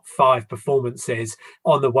top 5 performances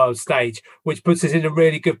on the world stage, which puts us in a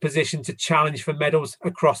really good position to challenge for medals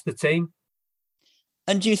across the team.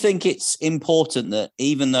 And do you think it's important that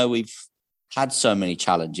even though we've had so many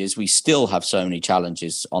challenges, we still have so many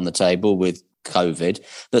challenges on the table with COVID,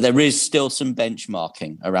 that there is still some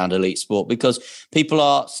benchmarking around elite sport, because people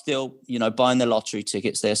are still, buying the lottery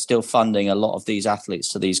tickets. They're still funding a lot of these athletes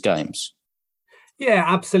to these games. Yeah,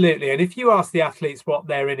 absolutely. And if you ask the athletes what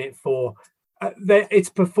they're in it for, it's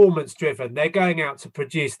performance driven. They're going out to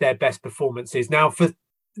produce their best performances. Now, for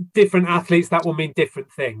different athletes, that will mean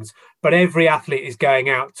different things, but every athlete is going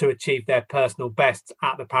out to achieve their personal best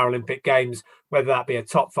at the Paralympic Games, whether that be a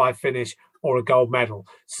top 5 finish or a gold medal.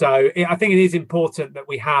 So I think it is important that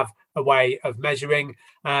we have a way of measuring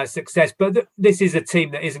success, but this is a team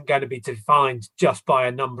that isn't going to be defined just by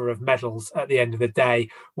a number of medals at the end of the day.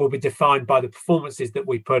 Will be defined by the performances that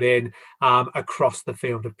we put in across the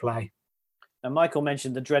field of play. Now, Michael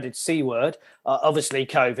mentioned the dreaded C word, obviously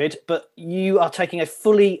COVID, but you are taking a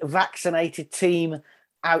fully vaccinated team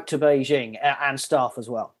out to Beijing and staff as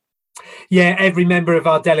well. Yeah, every member of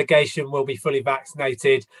our delegation will be fully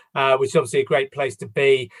vaccinated, which is obviously a great place to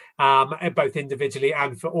be, both individually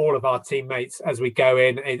and for all of our teammates as we go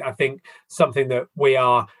in. I think something that we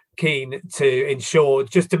are keen to ensure,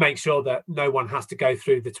 just to make sure that no one has to go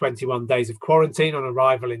through the 21 days of quarantine on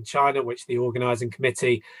arrival in China, which the organising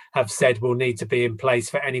committee have said will need to be in place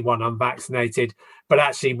for anyone unvaccinated. But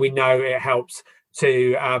actually, we know it helps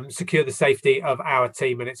to secure the safety of our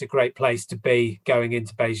team, and it's a great place to be going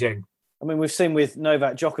into Beijing. I mean, we've seen with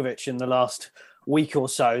Novak Djokovic in the last week or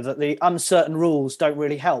so that the uncertain rules don't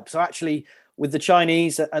really help. So actually, with the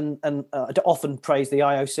Chinese, and I often praise the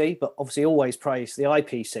IOC, but obviously always praise the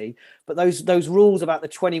IPC, but those rules about the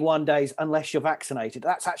 21 days unless you're vaccinated,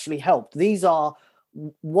 that's actually helped. These are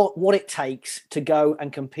what it takes to go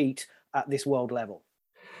and compete at this world level.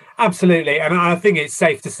 Absolutely. And I think it's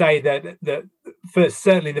safe to say that for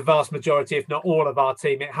certainly the vast majority, if not all of our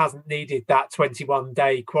team, it hasn't needed that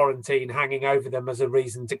 21-day quarantine hanging over them as a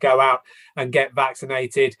reason to go out and get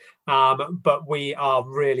vaccinated. But we are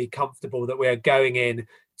really comfortable that we are going in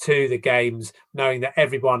to the games knowing that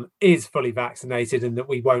everyone is fully vaccinated and that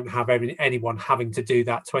we won't have anyone having to do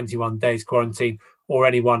that 21 days quarantine or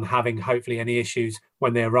anyone having hopefully any issues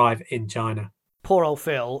when they arrive in China. Poor old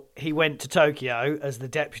Phil, he went to Tokyo as the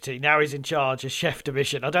deputy. Now he's in charge as chef de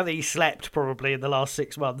mission. I don't think he slept probably in the last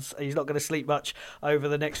 6 months. He's not going to sleep much over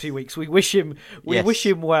the next few weeks. We wish him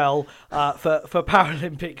well for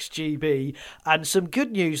Paralympics GB. And some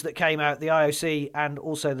good news that came out, the IOC and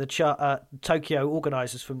also the Tokyo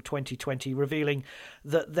organisers from 2020, revealing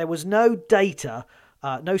that there was no data,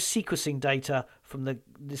 no sequencing data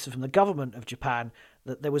this is from the government of Japan,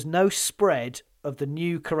 that there was no spread of the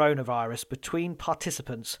new coronavirus between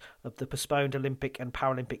participants of the postponed Olympic and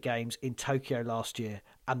Paralympic Games in Tokyo last year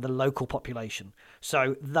and the local population.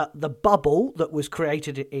 So the bubble that was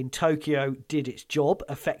created in Tokyo did its job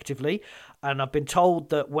effectively. And I've been told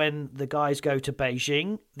that when the guys go to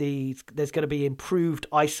Beijing, there's going to be improved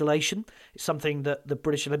isolation. It's something that the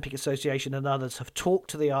British Olympic Association and others have talked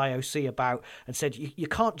to the IOC about and said you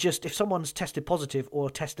can't just, if someone's tested positive or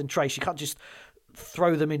test and trace, you can't just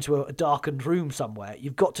throw them into a darkened room somewhere.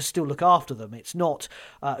 You've got to still look after them. It's not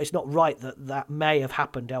right that may have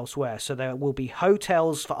happened elsewhere. So there will be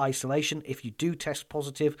hotels for isolation if you do test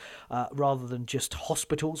positive, rather than just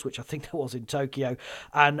hospitals, which I think there was in Tokyo.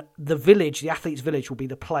 And the village, the athletes' village, will be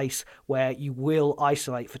the place where you will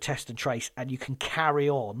isolate for test and trace, and you can carry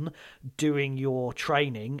on doing your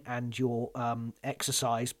training and your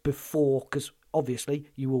exercise before, because obviously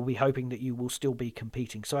you will be hoping that you will still be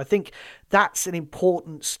competing. So I think that's an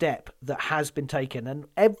important step that has been taken, and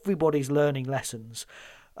everybody's learning lessons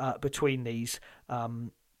between these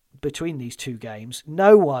two games.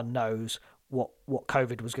 No one knows what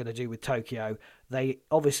COVID was going to do with Tokyo. They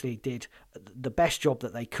obviously did the best job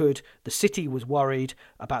that they could. The city was worried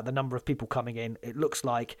about the number of people coming in. It looks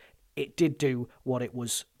like it did do what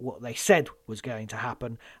they said was going to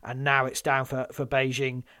happen, and now it's down for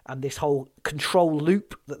Beijing and this whole control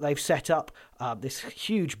loop that they've set up, this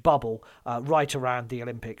huge bubble right around the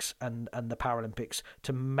Olympics and the Paralympics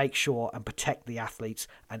to make sure and protect the athletes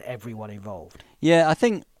and everyone involved. Yeah, I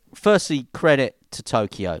think firstly credit to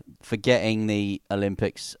Tokyo for getting the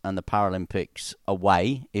Olympics and the Paralympics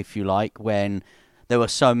away, if you like, when there were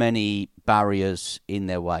so many barriers in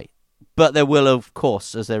their way. But there will, of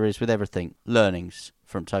course, as there is with everything, learnings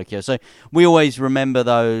from Tokyo. So we always remember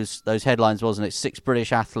those headlines, wasn't it? 6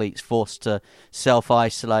 British athletes forced to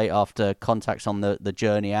self-isolate after contacts on the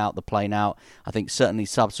journey out, the plane out. I think certainly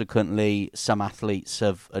subsequently some athletes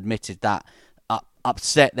have admitted that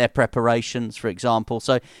upset their preparations, for example.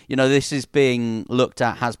 So, this is has been looked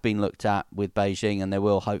at with Beijing, and there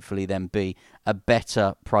will hopefully then be a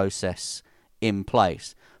better process in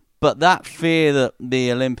place. But that fear that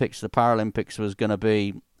the Olympics, the Paralympics was going to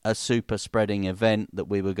be a super spreading event, that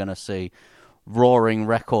we were going to see roaring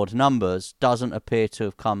record numbers, doesn't appear to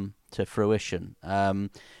have come to fruition.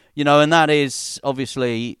 And that is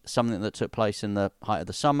obviously something that took place in the height of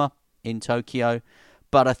the summer in Tokyo.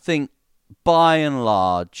 But I think by and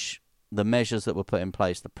large, the measures that were put in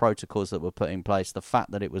place, the protocols that were put in place, the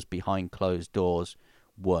fact that it was behind closed doors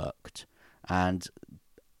worked. And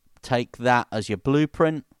take that as your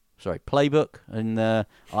playbook in the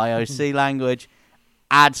IOC language,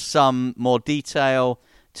 add some more detail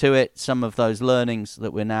to it, some of those learnings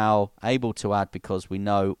that we're now able to add because we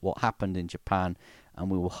know what happened in Japan,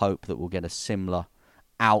 and we will hope that we'll get a similar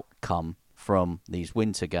outcome from these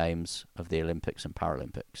winter games of the Olympics and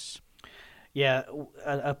Paralympics. Yeah,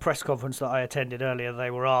 a press conference that I attended earlier,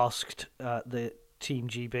 they were asked, the Team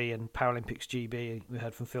GB and Paralympics GB, we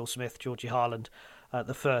heard from Phil Smith, Georgie Harland,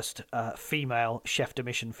 the first female chef de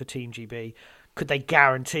mission for Team GB. Could they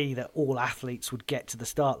guarantee that all athletes would get to the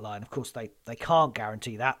start line? Of course, they can't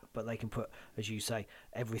guarantee that, but they can put, as you say,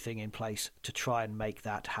 everything in place to try and make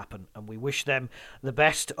that happen. And we wish them the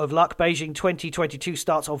best of luck. Beijing 2022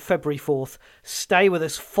 starts on February 4th. Stay with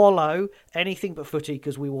us. Follow Anything But Footy,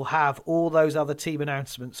 because we will have all those other team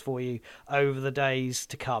announcements for you over the days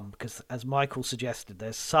to come. Because, as Michael suggested,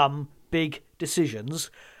 there's some big decisions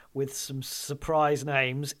with some surprise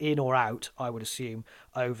names in or out, I would assume,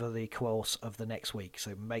 over the course of the next week.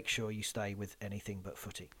 So make sure you stay with Anything But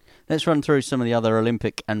Footy. Let's run through some of the other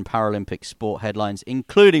Olympic and Paralympic sport headlines,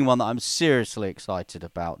 including one that I'm seriously excited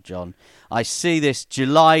about, John. I see this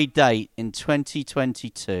July date in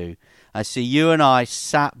 2022. I see you and I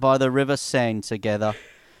sat by the River Seine together.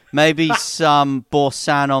 Maybe some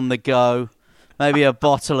Boursin on the go. Maybe a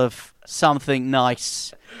bottle of something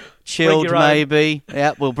nice. Chilled, maybe.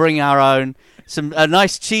 Yeah, we'll bring our own. A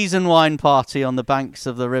nice cheese and wine party on the banks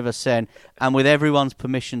of the River Seine, and with everyone's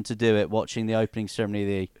permission to do it, watching the opening ceremony of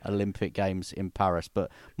the Olympic Games in Paris.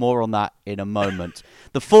 But more on that in a moment.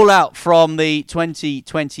 The fallout from the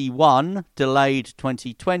 2021 delayed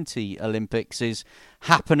 2020 Olympics is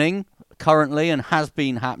happening currently and has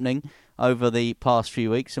been happening over the past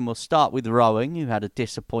few weeks, and we'll start with rowing, who had very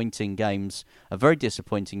disappointing games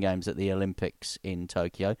at the Olympics in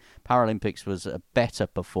Tokyo. Paralympics was a better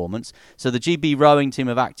performance. So the GB rowing team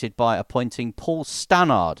have acted by appointing Paul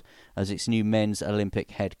Stannard as its new men's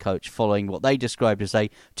Olympic head coach, following what they described as a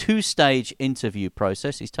two-stage interview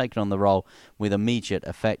process. He's taken on the role with immediate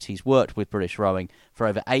effect. He's worked with British rowing for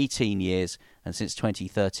over 18 years, and since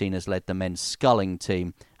 2013 has led the men's sculling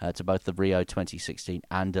team to both the Rio 2016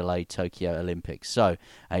 and delayed Tokyo Olympics. So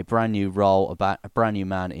a brand new role, a brand new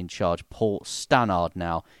man in charge, Paul Stannard,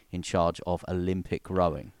 now in charge of Olympic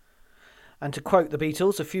rowing. And to quote the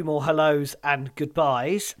Beatles, a few more hellos and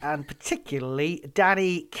goodbyes, and particularly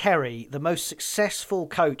Danny Kerry, the most successful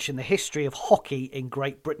coach in the history of hockey in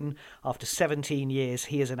Great Britain. After 17 years,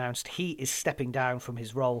 he has announced he is stepping down from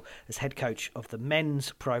his role as head coach of the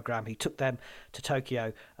men's programme. He took them to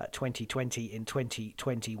Tokyo 2020 in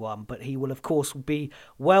 2021, but he will, of course, be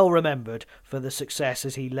well remembered for the success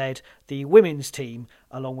as he led the women's team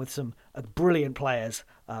along with some brilliant players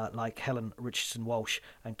like Helen Richardson-Walsh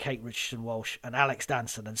and Kate Richardson-Walsh and Alex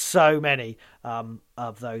Danson and so many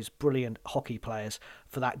of those brilliant hockey players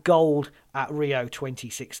for that gold at Rio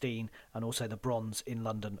 2016 and also the bronze in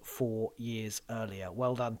London 4 years earlier.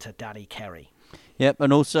 Well done to Danny Kerry. Yep,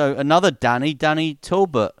 and also another Danny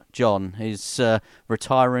Talbot, John, is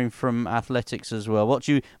retiring from athletics as well. What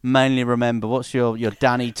do you mainly remember? What's your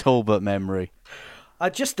Danny Talbot memory?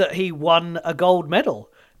 Just that he won a gold medal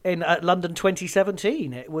in London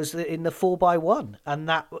 2017. It was in the 4x1, and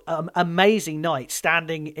that amazing night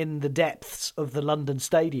standing in the depths of the London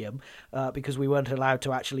Stadium because we weren't allowed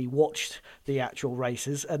to actually watch the actual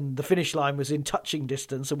races, and the finish line was in touching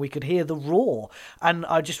distance and we could hear the roar. And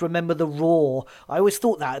I just remember the roar. I always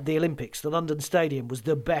thought that at the Olympics, the London Stadium was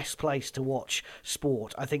the best place to watch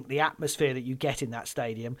sport. I think the atmosphere that you get in that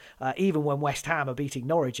stadium, even when West Ham are beating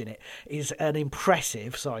Norwich in it, is an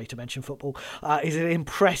impressive, sorry to mention football, is an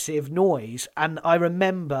impressive noise. And I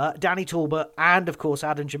remember Danny Talbot and of course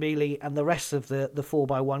Adam Jamili and the rest of the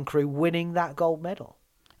 4x1 crew winning that gold medal.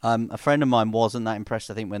 A friend of mine wasn't that impressed,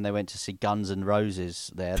 I think, when they went to see Guns N'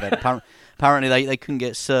 Roses there. Apparently they couldn't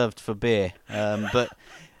get served for beer, but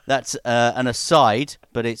that's an aside,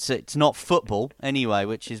 but it's not football anyway,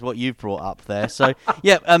 which is what you've brought up there. So,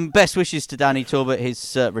 yeah, best wishes to Danny Talbot,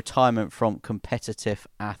 his retirement from competitive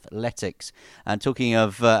athletics. And talking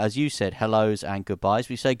of, as you said, hellos and goodbyes,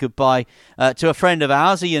 we say goodbye to a friend of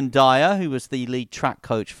ours, Ian Dyer, who was the lead track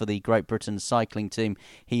coach for the Great Britain cycling team.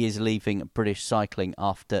 He is leaving British Cycling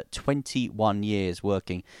after 21 years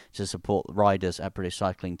working to support riders at British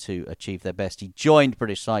Cycling to achieve their best. He joined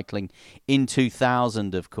British Cycling in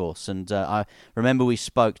 2000, of course, and I remember we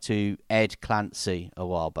spoke to Ed Clancy a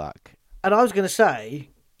while back. And I was going to say,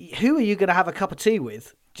 who are you going to have a cup of tea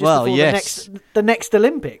with just before yes. the next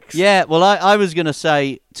Olympics? Yeah, well, I was going to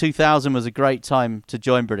say 2000 was a great time to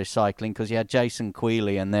join British Cycling because you had Jason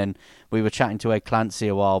Queally, and then we were chatting to Ed Clancy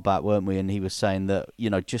a while back, weren't we? And he was saying that,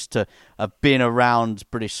 just to have been around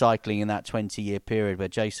British Cycling in that 20-year period where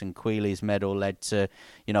Jason Queally's medal led to,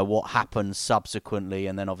 what happened subsequently,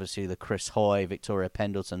 and then obviously the Chris Hoy, Victoria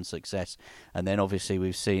Pendleton success, and then obviously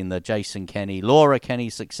we've seen the Jason Kenny, Laura Kenny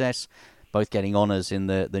success, both getting honours in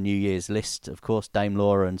the New Year's list, of course, Dame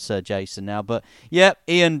Laura and Sir Jason now. But, yeah,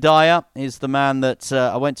 Ian Dyer is the man that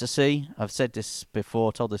I went to see. I've said this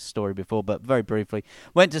before, told this story before, but very briefly.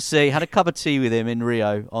 Went to see, had a cup of tea with him in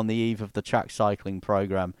Rio on the eve of the track cycling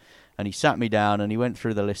programme. And he sat me down and he went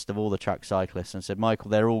through the list of all the track cyclists and said, Michael,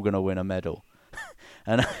 they're all going to win a medal.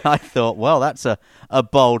 And I thought, well, that's a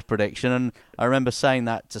bold prediction. And I remember saying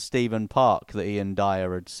that to Stephen Park, that Ian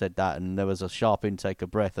Dyer had said that, and there was a sharp intake of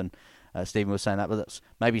breath. And Stephen was saying that, but that's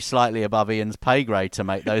maybe slightly above Ian's pay grade to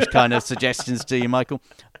make those kind of suggestions to you, Michael.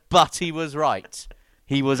 But he was right.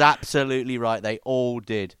 He was absolutely right. They all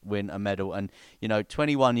did win a medal. And,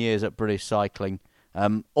 21 years at British Cycling,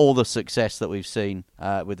 all the success that we've seen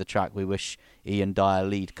with the track, we wish Ian Dyer,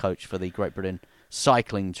 lead coach for the Great Britain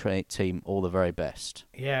cycling team, all the very best.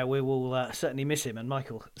 Yeah, we will certainly miss him, and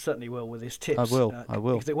Michael certainly will with his tips. I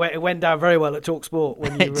will. Because it went down very well at TalkSport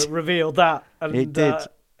when you revealed that. And, it did.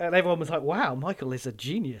 And everyone was like, wow, Michael is a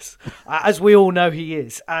genius, as we all know he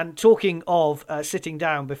is. And talking of sitting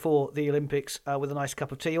down before the Olympics with a nice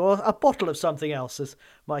cup of tea or a bottle of something else, as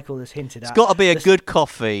Michael has hinted at. It's got to be a good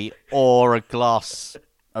coffee or a glass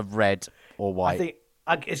of red or white. I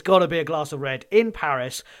think it's got to be a glass of red in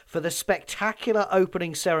Paris for the spectacular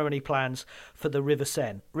opening ceremony plans for the River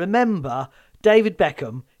Seine. Remember, David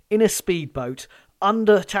Beckham in a speedboat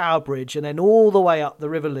under Tower Bridge and then all the way up the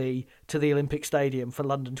River Lee to the Olympic Stadium for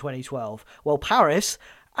London 2012. Well, Paris,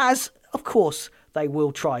 as, of course, they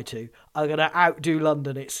will try to, are going to outdo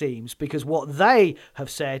London, it seems, because what they have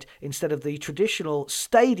said, instead of the traditional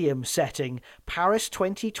stadium setting, Paris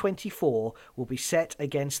 2024 will be set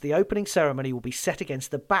against, the opening ceremony will be set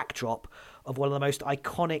against the backdrop of one of the most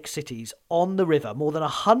iconic cities on the river. More than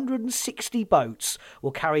 160 boats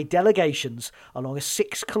will carry delegations along a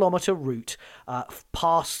 6-kilometre route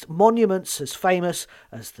past monuments as famous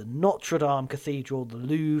as the Notre Dame Cathedral, the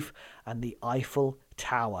Louvre and the Eiffel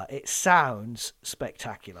Tower. It sounds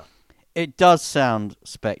spectacular. It does sound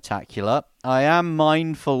spectacular. I am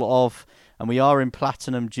mindful of, and we are in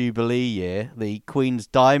Platinum Jubilee year, the Queen's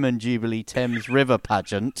Diamond Jubilee Thames River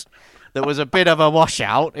pageant. That was a bit of a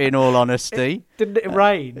washout, in all honesty. Didn't it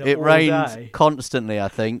rain? It rained constantly, I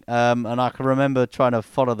think. And I can remember trying to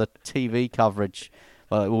follow the TV coverage.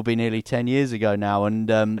 Well, it will be nearly 10 years ago now,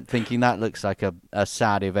 and thinking that looks like a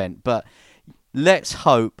sad event. But let's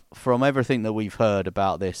hope, from everything that we've heard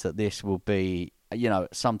about this, that this will be,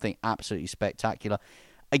 something absolutely spectacular.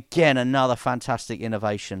 Again, another fantastic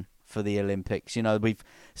innovation for the Olympics. We've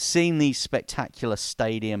seen these spectacular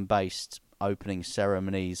stadium-based opening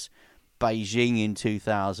ceremonies. Beijing in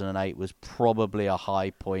 2008 was probably a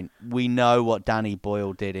high point. We know what Danny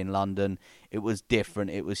Boyle did in London. It was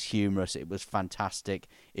different. It was humorous. It was fantastic.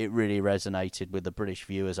 It really resonated with the British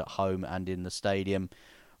viewers at home and in the stadium.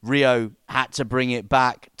 Rio had to bring it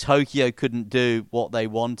back. Tokyo couldn't do what they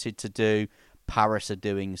wanted to do. Paris are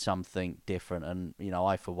doing something different. And,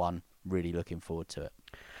 I, for one, really looking forward to it.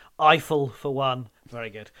 Eiffel, for one.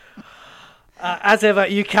 Very good. As ever,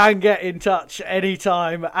 you can get in touch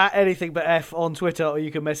anytime at Anything But F on Twitter, or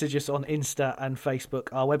you can message us on Insta and Facebook.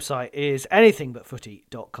 Our website is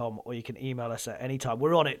anythingbutfooty.com, or you can email us at any time.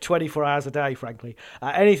 We're on it 24 hours a day, frankly.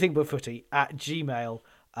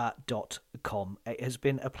 anythingbutfooty@gmail.com. It has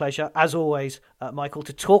been a pleasure, as always, Michael,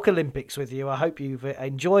 to talk Olympics with you. I hope you've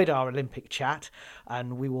enjoyed our Olympic chat,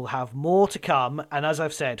 and we will have more to come. And as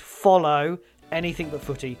I've said, follow Anything But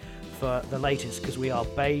Footy for the latest, because we are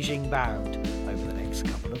Beijing bound over the next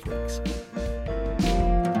couple of weeks.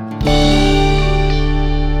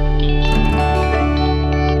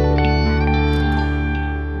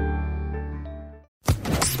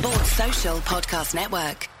 Sports Social Podcast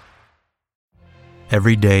Network.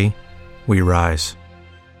 Every day, we rise,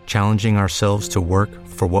 challenging ourselves to work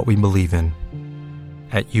for what we believe in.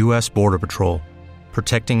 At U.S. Border Patrol,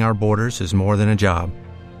 protecting our borders is more than a job.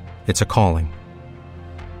 It's a calling.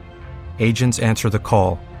 Agents answer the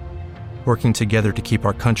call, working together to keep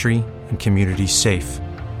our country and communities safe.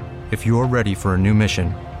 If you're ready for a new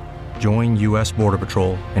mission, join U.S. Border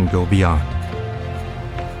Patrol and go beyond.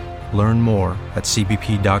 Learn more at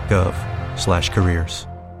cbp.gov/careers.